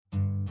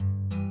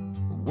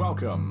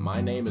Welcome,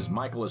 my name is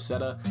Michael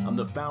Aceta. I'm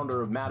the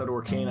founder of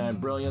Matador Canine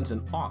Brilliance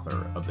and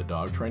author of the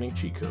Dog Training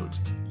Cheat Codes.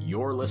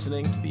 You're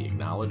listening to the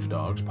Acknowledge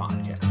Dogs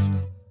podcast.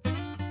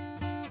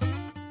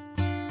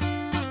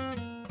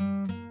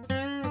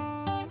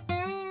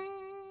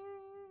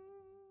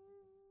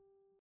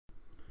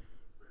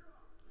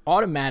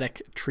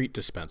 Automatic treat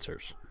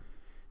dispensers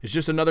is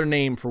just another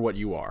name for what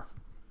you are.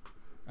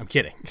 I'm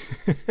kidding.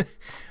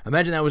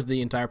 Imagine that was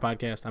the entire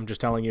podcast. I'm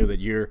just telling you that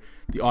you're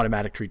the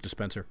automatic treat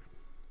dispenser.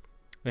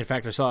 In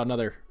fact, I saw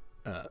another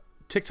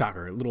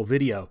TikToker, a little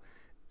video,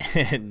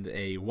 and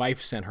a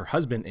wife sent her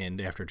husband in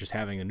after just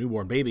having a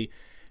newborn baby,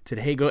 said,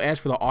 hey, go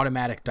ask for the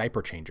automatic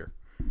diaper changer.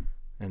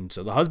 And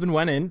so the husband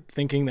went in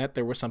thinking that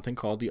there was something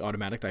called the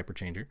automatic diaper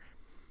changer.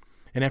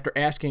 And after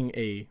asking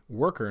a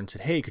worker and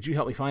said, hey, could you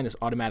help me find this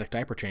automatic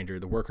diaper changer?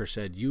 The worker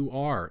said, you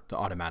are the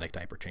automatic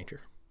diaper changer.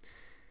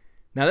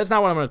 Now, that's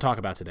not what I'm going to talk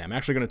about today. I'm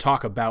actually going to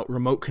talk about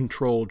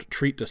remote-controlled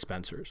treat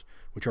dispensers,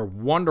 which are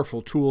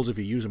wonderful tools if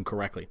you use them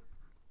correctly.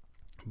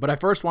 But I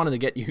first wanted to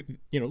get you,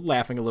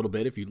 laughing a little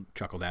bit if you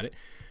chuckled at it,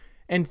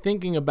 and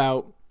thinking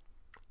about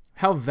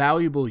how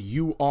valuable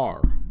you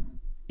are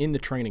in the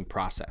training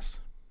process.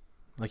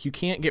 Like, you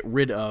can't get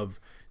rid of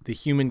the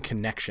human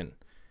connection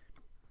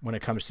when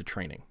it comes to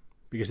training,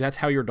 because that's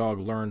how your dog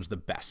learns the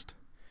best.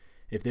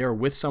 If they are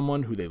with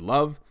someone who they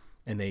love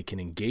and they can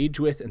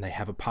engage with and they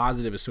have a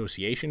positive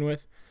association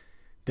with,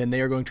 then they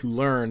are going to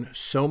learn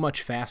so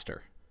much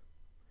faster.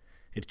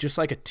 It's just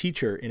like a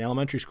teacher in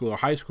elementary school or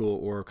high school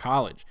or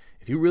college.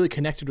 If you really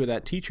connected with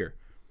that teacher,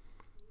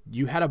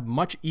 you had a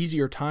much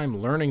easier time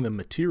learning the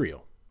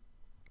material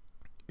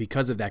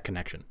because of that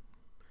connection.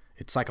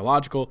 It's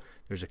psychological.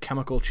 There's a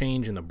chemical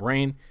change in the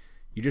brain.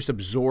 You just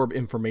absorb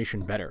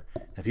information better.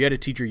 If you had a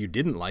teacher you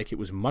didn't like, it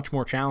was much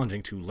more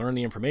challenging to learn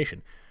the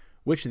information,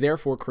 which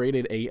therefore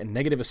created a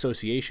negative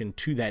association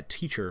to that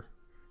teacher,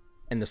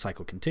 and the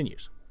cycle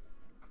continues.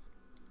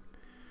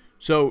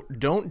 So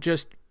don't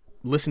just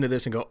listen to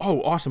this and go, oh,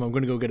 awesome, I'm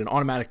going to go get an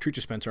automatic treat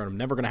dispenser and I'm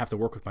never going to have to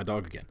work with my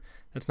dog again.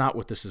 That's not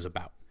what this is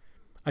about.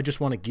 I just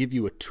want to give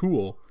you a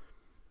tool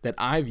that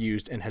I've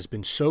used and has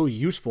been so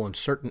useful in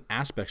certain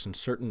aspects and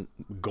certain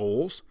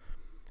goals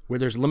where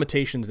there's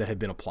limitations that have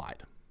been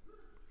applied.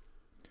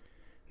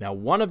 Now,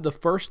 one of the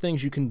first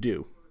things you can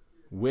do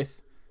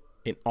with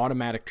an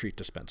automatic treat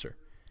dispenser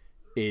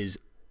is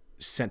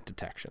scent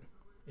detection.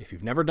 If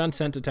you've never done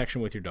scent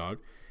detection with your dog,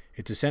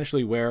 it's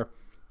essentially where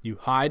you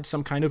hide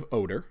some kind of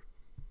odor,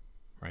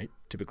 right?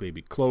 Typically it'd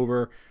be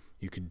clover.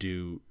 You could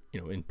do,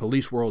 in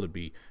police world, it'd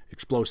be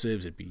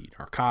explosives, it'd be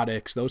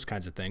narcotics, those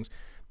kinds of things.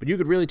 But you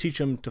could really teach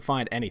them to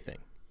find anything.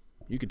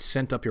 You could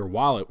scent up your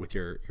wallet with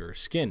your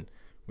skin,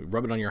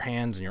 rub it on your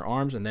hands and your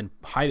arms, and then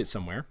hide it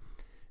somewhere.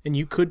 And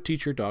you could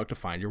teach your dog to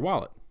find your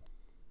wallet.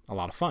 A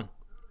lot of fun.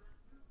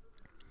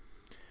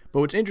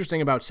 But what's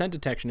interesting about scent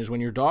detection is when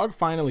your dog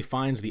finally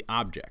finds the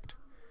object,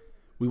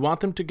 we want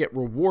them to get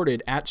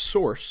rewarded at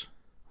source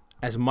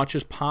as much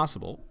as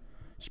possible,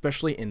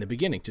 especially in the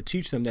beginning, to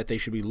teach them that they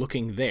should be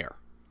looking there.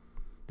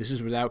 This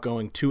is without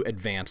going too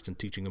advanced and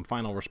teaching them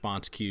final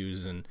response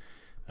cues and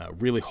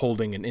really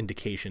holding an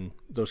indication,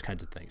 those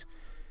kinds of things.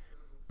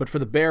 But for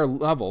the bare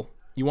level,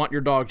 you want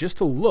your dog just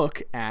to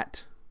look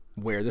at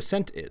where the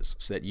scent is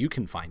so that you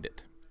can find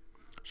it.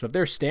 So if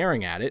they're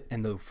staring at it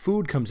and the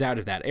food comes out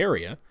of that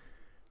area,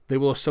 they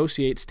will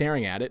associate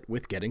staring at it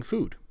with getting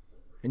food.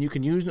 And you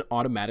can use an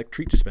automatic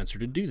treat dispenser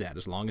to do that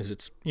as long as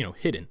it's,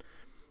 hidden.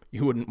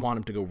 You wouldn't want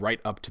them to go right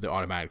up to the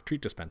automatic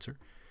treat dispenser.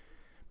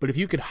 But if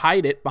you could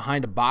hide it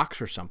behind a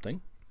box or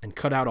something and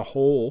cut out a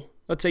hole,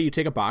 let's say you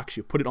take a box,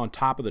 you put it on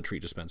top of the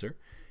treat dispenser,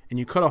 and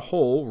you cut a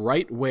hole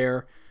right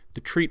where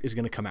the treat is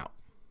going to come out.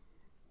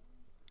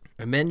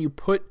 And then you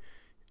put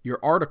your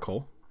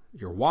article,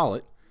 your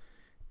wallet,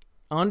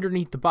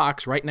 underneath the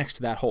box right next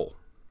to that hole.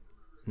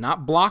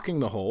 Not blocking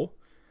the hole,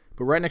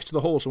 but right next to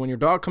the hole. So when your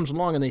dog comes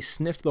along and they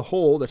sniff the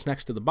hole that's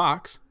next to the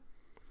box,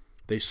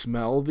 they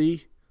smell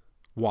the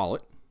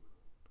wallet,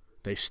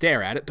 they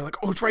stare at it, they're like,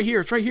 oh, it's right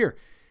here, it's right here.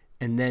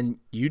 And then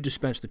you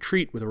dispense the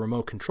treat with a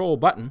remote control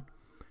button,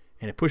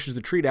 and it pushes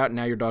the treat out, and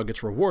now your dog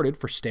gets rewarded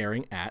for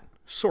staring at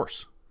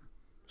source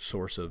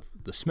of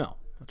the smell.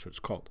 That's what it's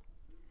called.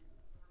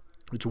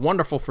 It's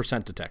wonderful for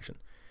scent detection.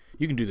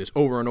 You can do this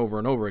over and over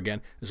and over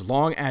again as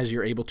long as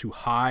you're able to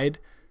hide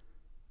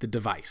the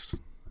device.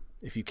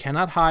 If you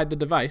cannot hide the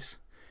device,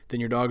 then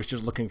your dog is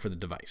just looking for the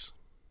device.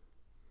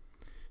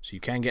 So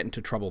you can get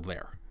into trouble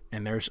there.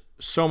 And there's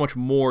so much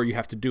more you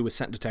have to do with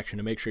scent detection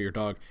to make sure your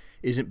dog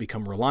isn't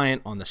become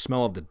reliant on the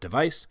smell of the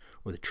device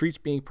or the treats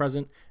being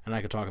present, and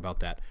I could talk about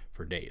that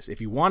for days.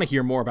 If you want to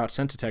hear more about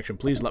scent detection,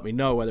 please let me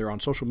know, whether on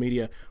social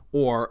media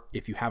or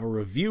if you have a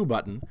review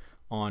button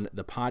on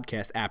the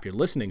podcast app you're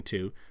listening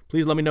to,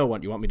 please let me know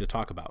what you want me to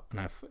talk about. And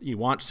if you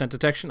want scent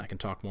detection, I can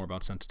talk more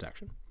about scent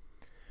detection.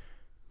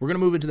 We're going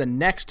to move into the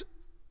next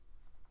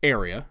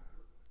area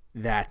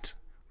that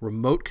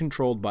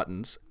remote-controlled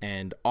buttons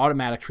and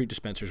automatic treat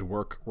dispensers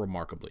work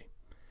remarkably,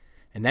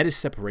 and that is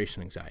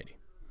separation anxiety.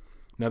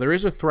 Now, there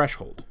is a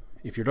threshold.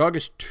 If your dog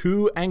is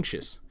too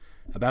anxious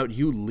about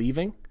you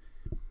leaving,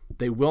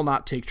 they will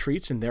not take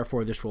treats, and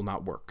therefore this will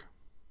not work.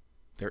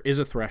 There is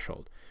a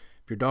threshold.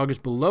 If your dog is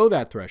below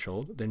that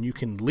threshold, then you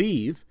can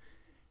leave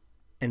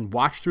and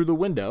watch through the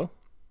window,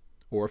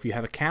 or if you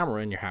have a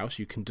camera in your house,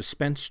 you can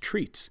dispense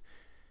treats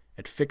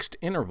at fixed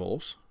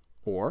intervals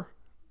or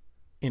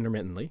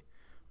intermittently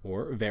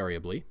or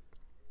variably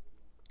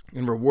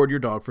and reward your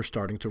dog for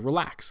starting to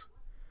relax.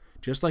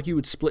 Just like you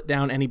would split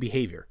down any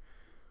behavior.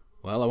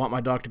 Well, I want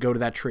my dog to go to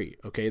that tree.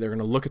 Okay, they're going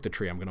to look at the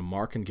tree. I'm going to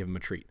mark and give them a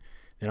treat.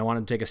 Then I want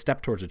them to take a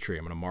step towards the tree.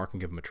 I'm going to mark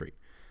and give them a treat.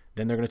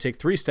 Then they're going to take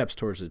 3 steps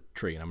towards the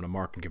tree, and I'm going to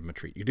mark and give them a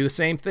treat. You do the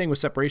same thing with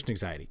separation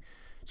anxiety.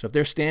 So if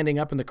they're standing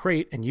up in the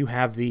crate and you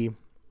have the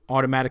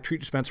automatic treat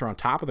dispenser on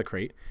top of the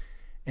crate,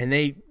 and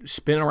they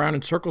spin around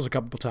in circles a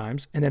couple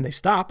times, and then they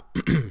stop,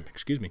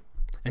 excuse me,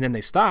 and then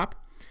they stop,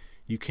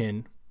 you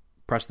can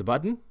press the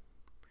button,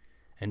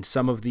 and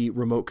some of the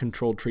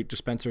remote-controlled treat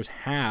dispensers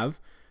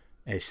have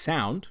a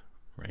sound,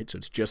 right? So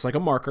it's just like a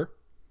marker.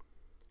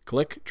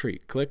 Click,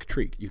 treat, click,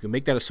 treat. You can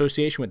make that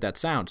association with that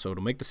sound. So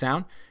it'll make the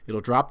sound,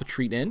 it'll drop the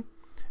treat in,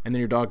 and then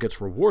your dog gets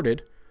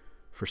rewarded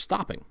for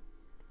stopping.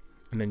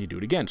 And then you do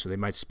it again. So they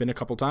might spin a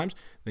couple times,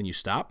 then you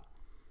stop,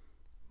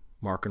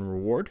 mark and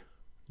reward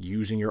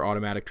using your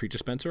automatic treat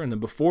dispenser, and then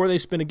before they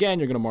spin again,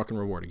 you're going to mark and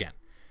reward again.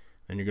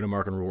 Then you're going to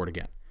mark and reward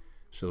again.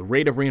 So the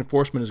rate of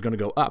reinforcement is going to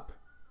go up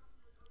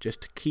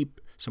just to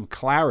keep some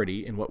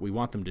clarity in what we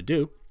want them to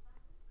do.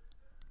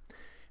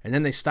 And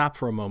then they stop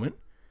for a moment,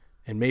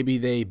 and maybe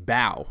they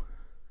bow,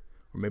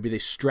 or maybe they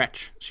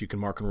stretch, so you can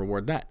mark and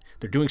reward that.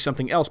 They're doing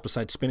something else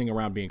besides spinning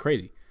around being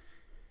crazy.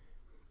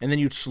 And then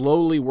you'd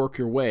slowly work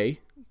your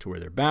way to where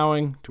they're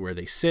bowing, to where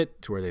they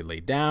sit, to where they lay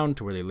down,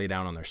 to where they lay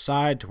down on their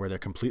side, to where they're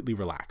completely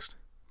relaxed.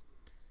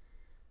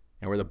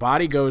 And where the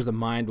body goes, the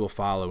mind will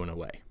follow in a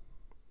way.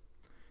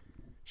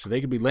 So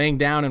they could be laying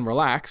down and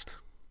relaxed,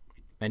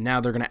 and now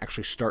they're going to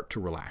actually start to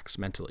relax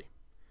mentally.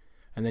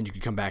 And then you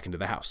can come back into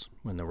the house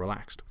when they're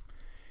relaxed.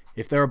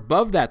 If they're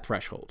above that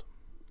threshold,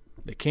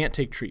 they can't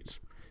take treats,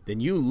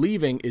 then you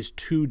leaving is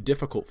too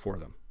difficult for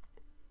them.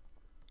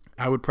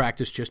 I would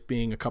practice just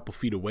being a couple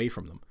feet away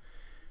from them.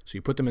 So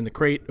you put them in the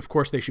crate. Of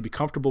course, they should be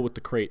comfortable with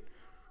the crate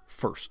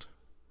first.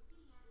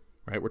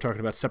 Right? We're talking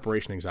about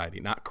separation anxiety,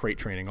 not crate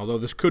training, although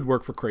this could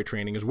work for crate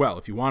training as well.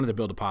 If you wanted to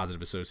build a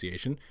positive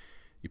association,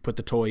 you put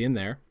the toy in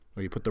there,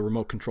 or you put the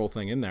remote control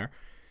thing in there,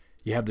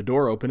 you have the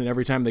door open, and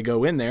every time they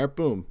go in there,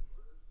 boom,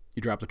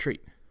 you drop the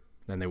treat.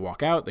 Then they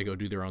walk out, they go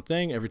do their own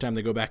thing. Every time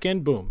they go back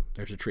in, boom,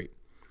 there's a treat.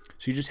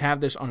 So you just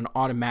have this on an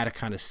automatic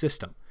kind of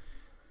system.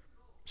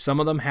 Some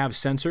of them have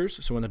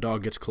sensors, so when the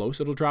dog gets close,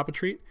 it'll drop a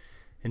treat.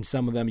 And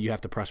some of them you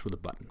have to press with a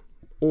button.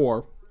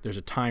 Or there's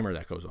a timer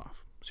that goes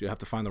off. So you have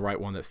to find the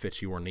right one that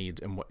fits your needs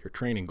and what your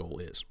training goal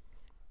is.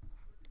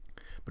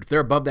 But if they're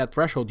above that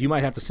threshold, you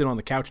might have to sit on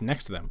the couch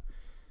next to them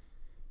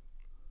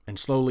and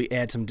slowly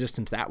add some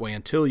distance that way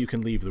until you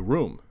can leave the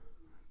room.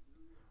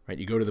 Right?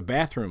 You go to the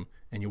bathroom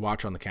and you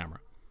watch on the camera.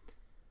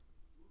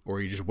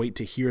 Or you just wait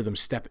to hear them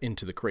step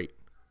into the crate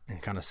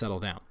and kind of settle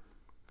down.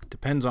 It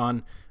depends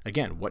on,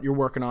 again, what you're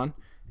working on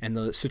and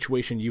the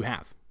situation you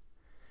have.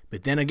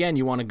 But then again,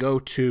 you want to go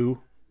to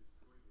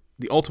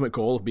the ultimate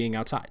goal of being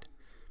outside.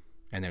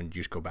 And then you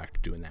just go back to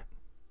doing that.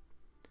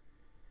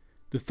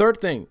 The third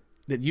thing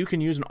that you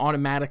can use an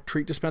automatic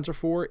treat dispenser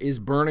for is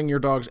burning your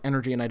dog's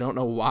energy, and I don't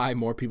know why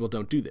more people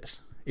don't do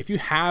this. If you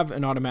have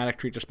an automatic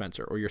treat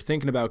dispenser, or you're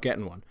thinking about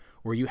getting one,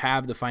 or you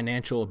have the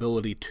financial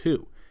ability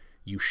to,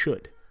 you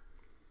should.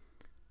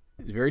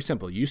 It's very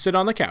simple. You sit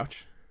on the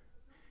couch,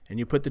 and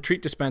you put the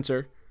treat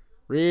dispenser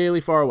really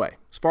far away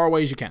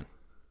as you can.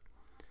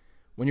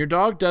 When your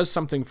dog does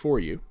something for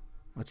you,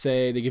 let's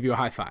say they give you a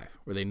high five,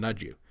 or they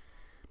nudge you,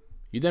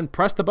 you then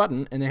press the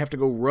button, and they have to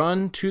go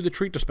run to the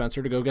treat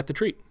dispenser to go get the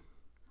treat.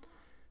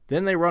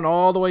 Then they run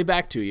all the way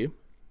back to you,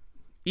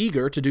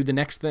 eager to do the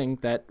next thing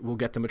that will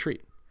get them a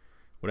treat,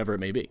 whatever it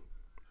may be.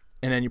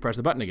 And then you press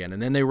the button again,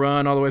 and then they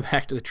run all the way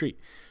back to the treat.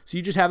 So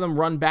you just have them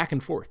run back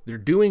and forth. They're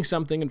doing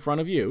something in front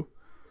of you,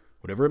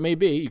 whatever it may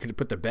be. You could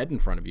put the bed in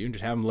front of you and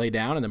just have them lay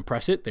down and then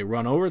press it. They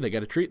run over, they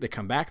get a treat, they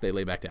come back, they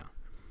lay back down.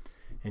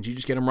 And you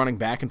just get them running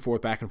back and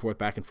forth, back and forth,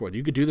 back and forth.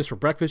 You could do this for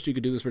breakfast, you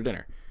could do this for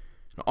dinner.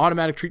 An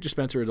automatic treat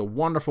dispenser is a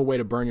wonderful way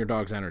to burn your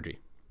dog's energy.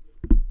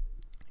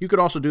 You could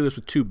also do this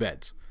with 2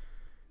 beds.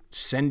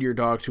 Send your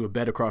dog to a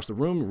bed across the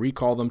room,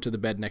 recall them to the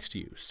bed next to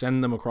you.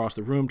 Send them across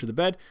the room to the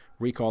bed,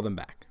 recall them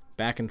back.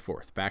 Back and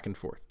forth, back and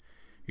forth.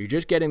 You're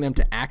just getting them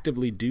to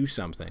actively do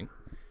something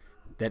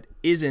that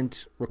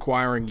isn't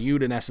requiring you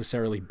to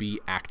necessarily be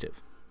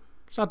active.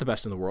 It's not the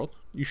best in the world.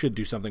 You should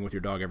do something with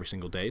your dog every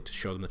single day to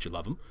show them that you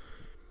love them.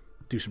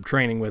 Do some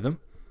training with them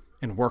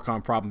and work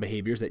on problem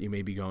behaviors that you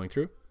may be going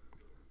through.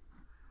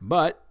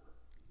 But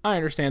I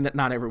understand that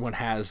not everyone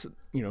has,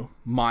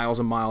 miles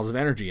and miles of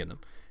energy in them.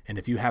 And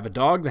if you have a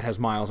dog that has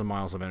miles and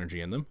miles of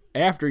energy in them,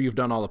 after you've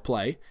done all the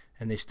play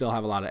and they still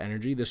have a lot of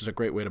energy, this is a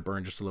great way to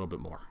burn just a little bit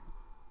more.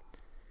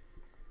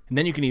 And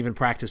then you can even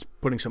practice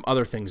putting some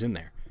other things in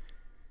there.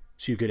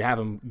 So you could have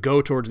them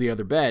go towards the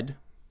other bed,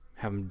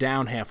 have them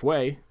down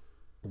halfway,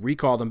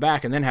 recall them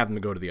back, and then have them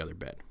go to the other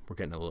bed. We're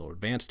getting a little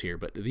advanced here,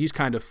 but these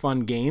kind of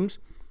fun games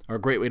are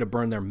a great way to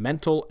burn their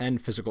mental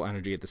and physical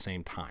energy at the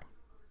same time.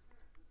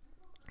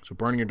 So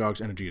burning your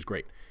dog's energy is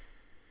great.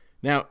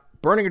 Now,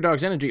 burning your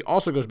dog's energy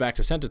also goes back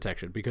to scent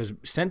detection, because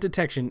scent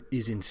detection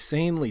is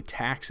insanely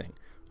taxing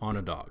on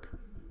a dog.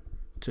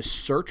 To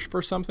search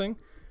for something,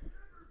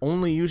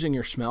 only using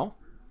your smell.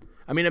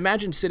 I mean,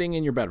 imagine sitting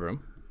in your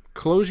bedroom,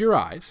 close your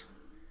eyes,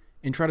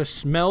 and try to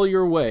smell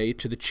your way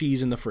to the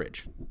cheese in the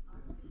fridge.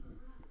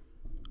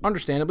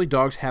 Understandably,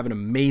 dogs have an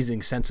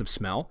amazing sense of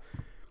smell,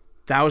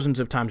 thousands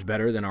of times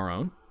better than our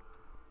own.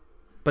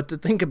 But to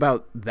think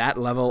about that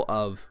level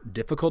of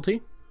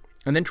difficulty,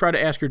 and then try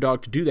to ask your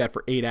dog to do that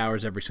for 8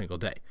 hours every single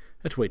day,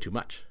 that's way too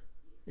much.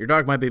 Your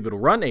dog might be able to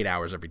run 8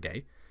 hours every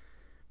day,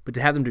 but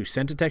to have them do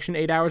scent detection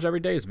 8 hours every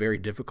day is very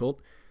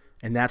difficult.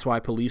 And that's why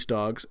police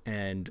dogs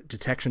and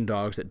detection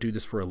dogs that do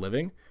this for a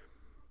living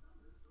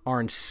are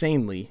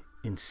insanely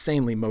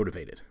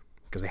motivated,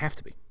 because they have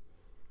to be.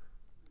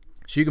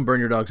 So you can burn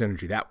your dog's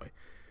energy that way.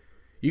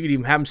 You could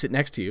even have them sit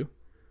next to you,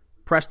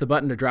 press the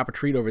button to drop a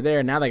treat over there,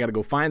 and now they got to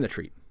go find the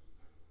treat.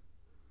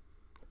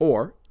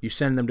 Or you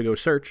send them to go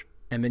search,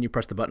 and then you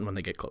press the button when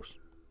they get close.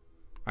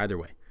 Either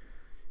way,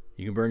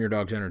 you can burn your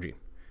dog's energy.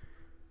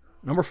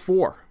 Number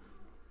 4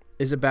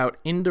 is about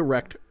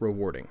indirect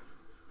rewarding.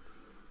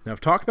 Now,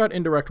 I've talked about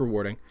indirect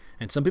rewarding,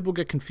 and some people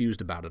get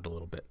confused about it a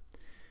little bit.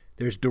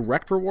 There's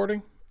direct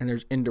rewarding, and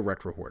there's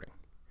indirect rewarding.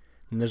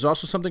 And there's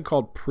also something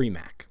called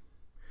Premack.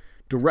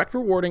 Direct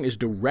rewarding is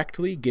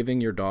directly giving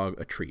your dog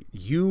a treat.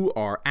 You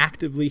are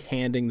actively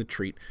handing the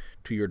treat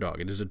to your dog.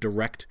 It is a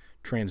direct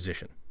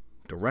transition,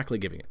 directly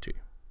giving it to you.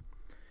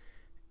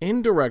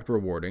 Indirect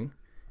rewarding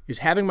is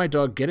having my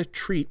dog get a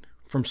treat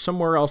from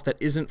somewhere else that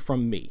isn't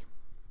from me.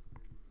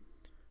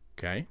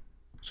 Okay?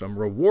 So I'm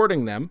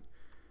rewarding them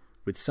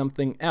with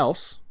something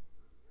else,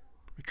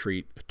 a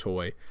treat, a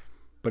toy,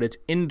 but it's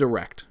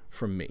indirect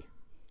from me.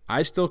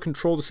 I still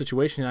control the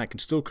situation, and I can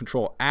still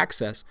control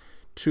access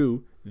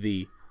to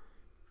the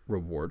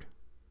reward,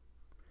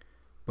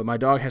 but my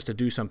dog has to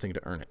do something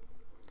to earn it.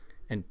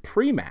 And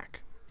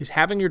Premack is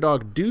having your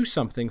dog do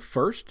something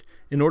first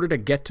in order to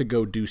get to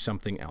go do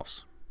something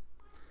else.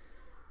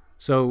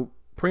 So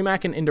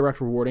Premack and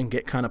indirect rewarding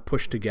get kind of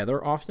pushed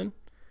together often,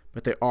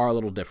 but they are a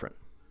little different.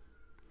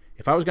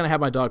 If I was going to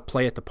have my dog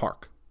play at the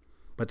park,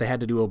 but they had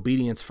to do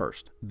obedience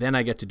first, then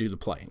I get to do the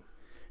playing,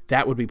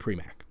 that would be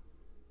Premack.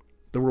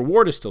 The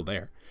reward is still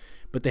there,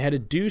 but they had to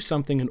do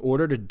something in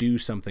order to do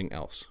something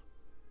else.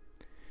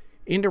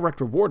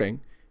 Indirect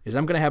rewarding is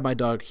I'm going to have my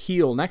dog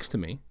heel next to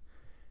me,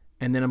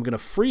 and then I'm going to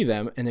free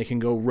them, and they can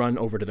go run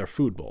over to their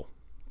food bowl.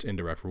 It's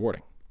indirect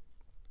rewarding.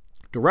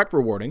 Direct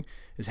rewarding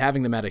is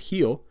having them at a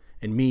heel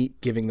and me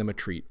giving them a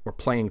treat or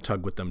playing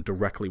tug with them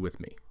directly with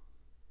me.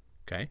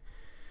 Okay?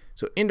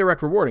 So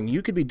indirect rewarding,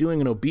 you could be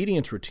doing an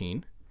obedience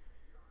routine,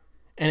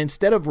 and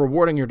instead of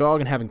rewarding your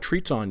dog and having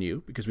treats on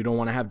you, because we don't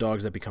want to have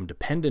dogs that become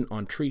dependent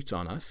on treats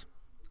on us,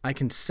 I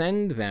can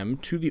send them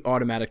to the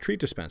automatic treat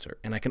dispenser,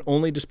 and I can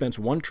only dispense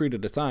one treat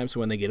at a time,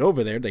 so when they get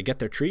over there, they get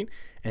their treat,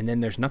 and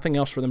then there's nothing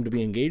else for them to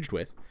be engaged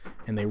with,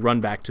 and they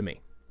run back to me.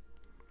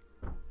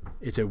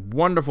 It's a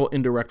wonderful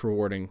indirect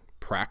rewarding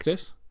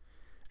practice,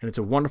 and it's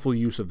a wonderful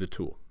use of the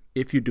tool,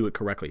 if you do it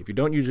correctly. If you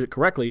don't use it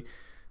correctly,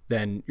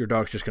 then your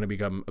dog's just going to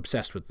become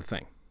obsessed with the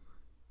thing.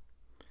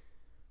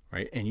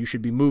 Right? And you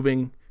should be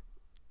moving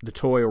the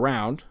toy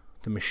around,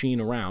 the machine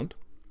around,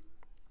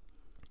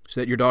 so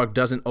that your dog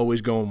doesn't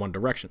always go in one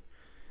direction.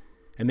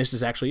 And this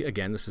is actually,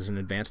 again, this is an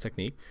advanced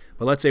technique,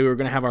 but let's say we were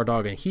going to have our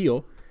dog in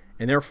heel,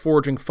 and they're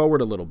forging forward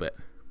a little bit.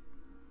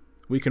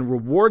 We can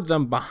reward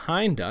them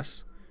behind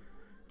us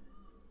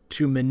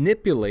to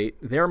manipulate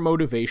their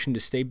motivation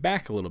to stay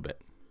back a little bit.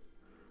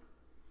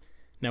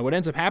 Now, what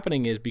ends up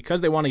happening is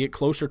because they want to get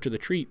closer to the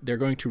treat, they're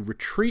going to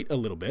retreat a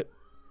little bit.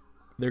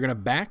 They're going to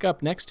back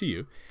up next to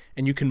you,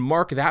 and you can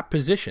mark that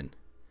position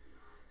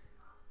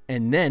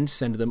and then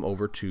send them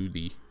over to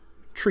the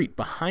treat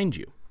behind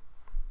you.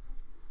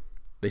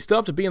 They still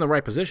have to be in the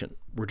right position.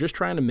 We're just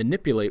trying to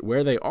manipulate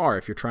where they are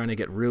if you're trying to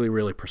get really,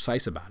 really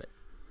precise about it.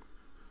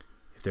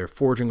 If they're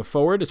forging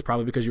forward, it's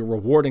probably because you're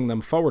rewarding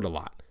them forward a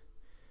lot.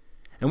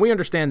 And we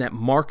understand that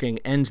marking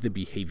ends the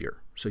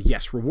behavior. So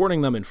yes,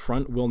 rewarding them in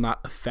front will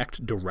not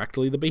affect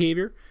directly the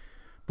behavior,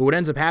 but what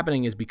ends up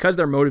happening is because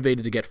they're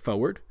motivated to get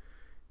forward,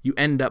 you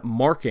end up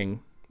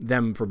marking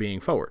them for being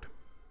forward.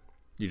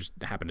 You just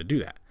happen to do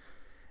that.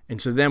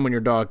 And so then when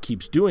your dog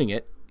keeps doing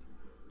it,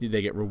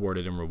 they get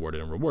rewarded and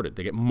rewarded and rewarded.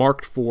 They get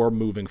marked for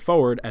moving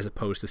forward as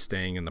opposed to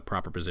staying in the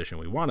proper position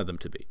we wanted them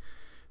to be.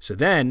 So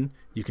then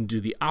you can do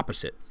the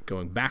opposite,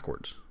 going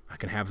backwards. I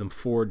can have them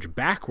forge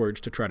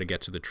backwards to try to get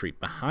to the treat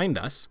behind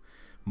us,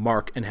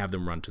 mark, and have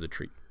them run to the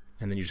treat.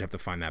 And then you just have to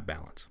find that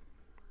balance.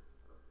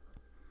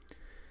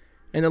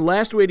 And the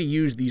last way to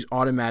use these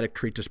automatic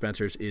treat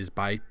dispensers is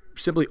by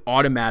simply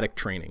automatic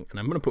training. And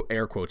I'm going to put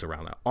air quotes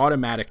around that.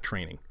 Automatic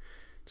training.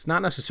 It's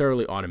not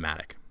necessarily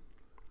automatic,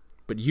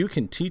 but you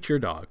can teach your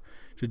dog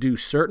to do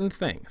certain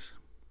things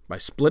by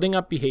splitting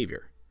up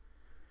behavior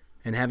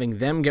and having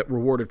them get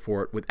rewarded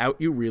for it without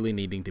you really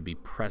needing to be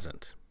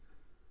present.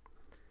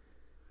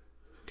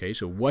 Okay,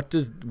 so what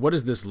does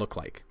this look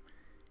like?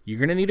 You're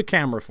going to need a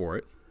camera for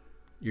it.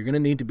 You're going to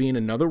need to be in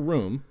another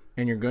room,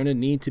 and you're going to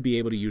need to be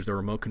able to use the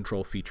remote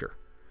control feature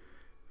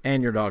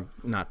and your dog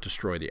not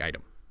destroy the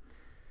item.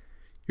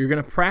 You're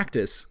going to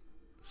practice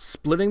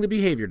splitting the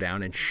behavior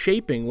down and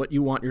shaping what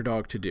you want your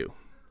dog to do.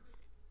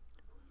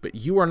 But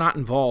you are not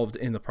involved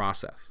in the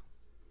process.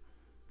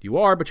 You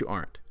are, but you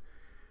aren't.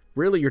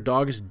 Really, your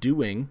dog is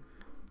doing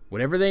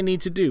whatever they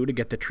need to do to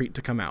get the treat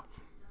to come out.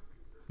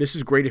 This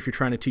is great if you're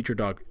trying to teach your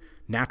dog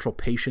natural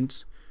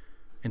patience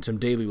and some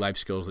daily life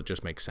skills that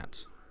just make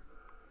sense.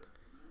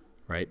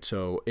 Right?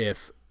 So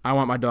if I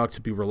want my dog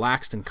to be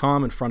relaxed and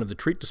calm in front of the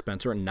treat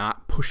dispenser and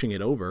not pushing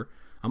it over,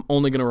 I'm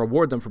only going to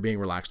reward them for being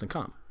relaxed and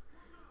calm.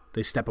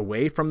 They step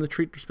away from the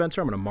treat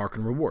dispenser, I'm going to mark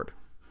and reward.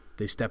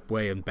 They step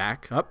away and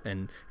back up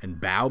and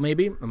bow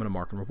maybe, I'm going to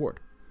mark and reward.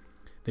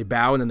 They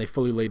bow and then they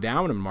fully lay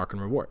down, and I'm mark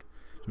and reward.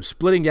 So I'm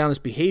splitting down this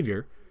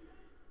behavior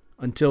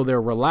until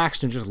they're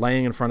relaxed and just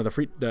laying in front of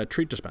the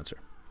treat dispenser.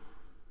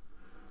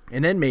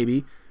 And then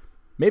maybe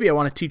I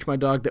want to teach my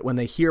dog that when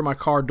they hear my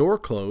car door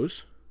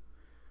close,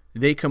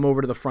 they come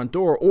over to the front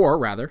door, or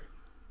rather,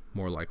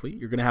 more likely,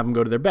 you're going to have them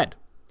go to their bed.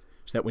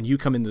 So that when you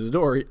come into the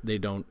door, they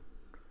don't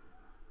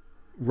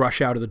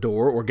rush out of the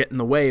door or get in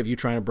the way of you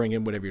trying to bring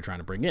in whatever you're trying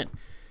to bring in.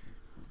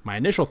 My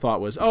initial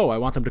thought was, I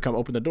want them to come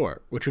open the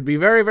door, which would be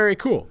very, very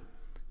cool.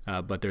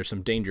 But there's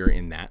some danger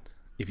in that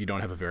if you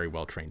don't have a very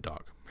well-trained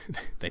dog.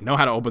 They know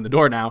how to open the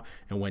door now,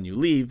 and when you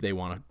leave, they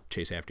want to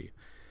chase after you.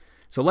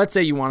 So let's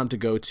say you want them to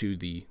go to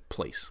the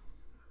place.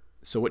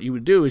 So what you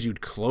would do is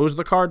you'd close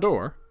the car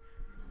door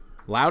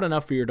loud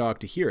enough for your dog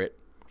to hear it,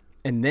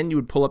 and then you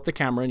would pull up the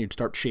camera and you'd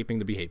start shaping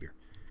the behavior.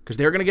 Because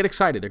they're going to get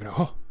excited. They're going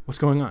to, what's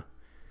going on?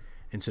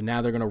 And so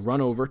now they're going to run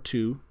over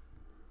to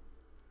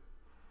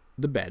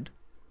the bed.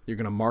 You're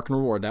going to mark and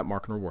reward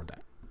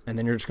that. And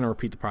then you're just going to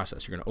repeat the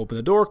process. You're going to open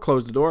the door,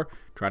 close the door,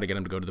 try to get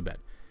them to go to the bed.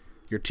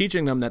 You're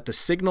teaching them that the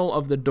signal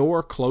of the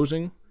door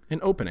closing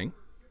and opening,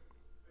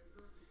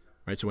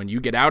 right? So when you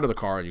get out of the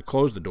car and you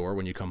close the door,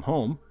 when you come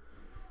home,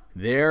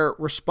 their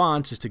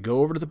response is to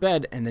go over to the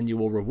bed, and then you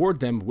will reward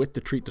them with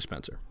the treat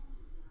dispenser.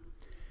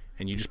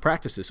 And you just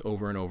practice this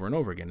over and over and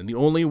over again. And the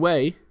only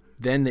way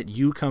then that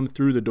you come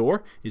through the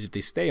door is if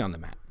they stay on the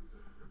mat.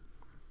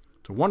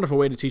 It's a wonderful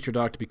way to teach your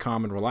dog to be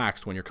calm and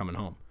relaxed when you're coming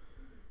home.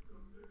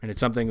 And it's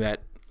something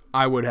that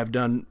I would have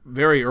done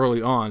very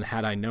early on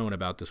had I known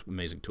about this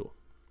amazing tool.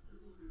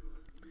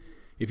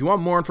 If you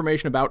want more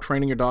information about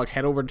training your dog,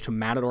 head over to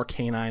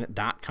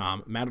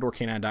MatadorCanine.com,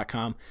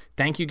 MatadorCanine.com.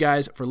 Thank you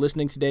guys for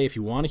listening today. If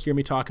you want to hear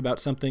me talk about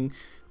something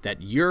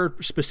that you're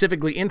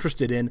specifically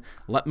interested in,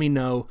 let me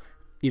know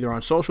either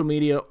on social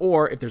media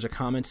or if there's a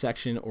comment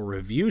section or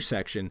review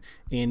section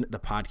in the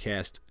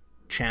podcast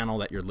channel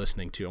that you're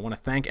listening to. I want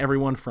to thank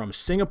everyone from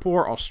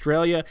Singapore,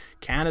 Australia,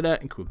 Canada,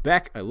 and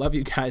Quebec. I love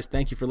you guys.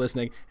 Thank you for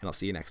listening, and I'll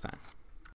see you next time.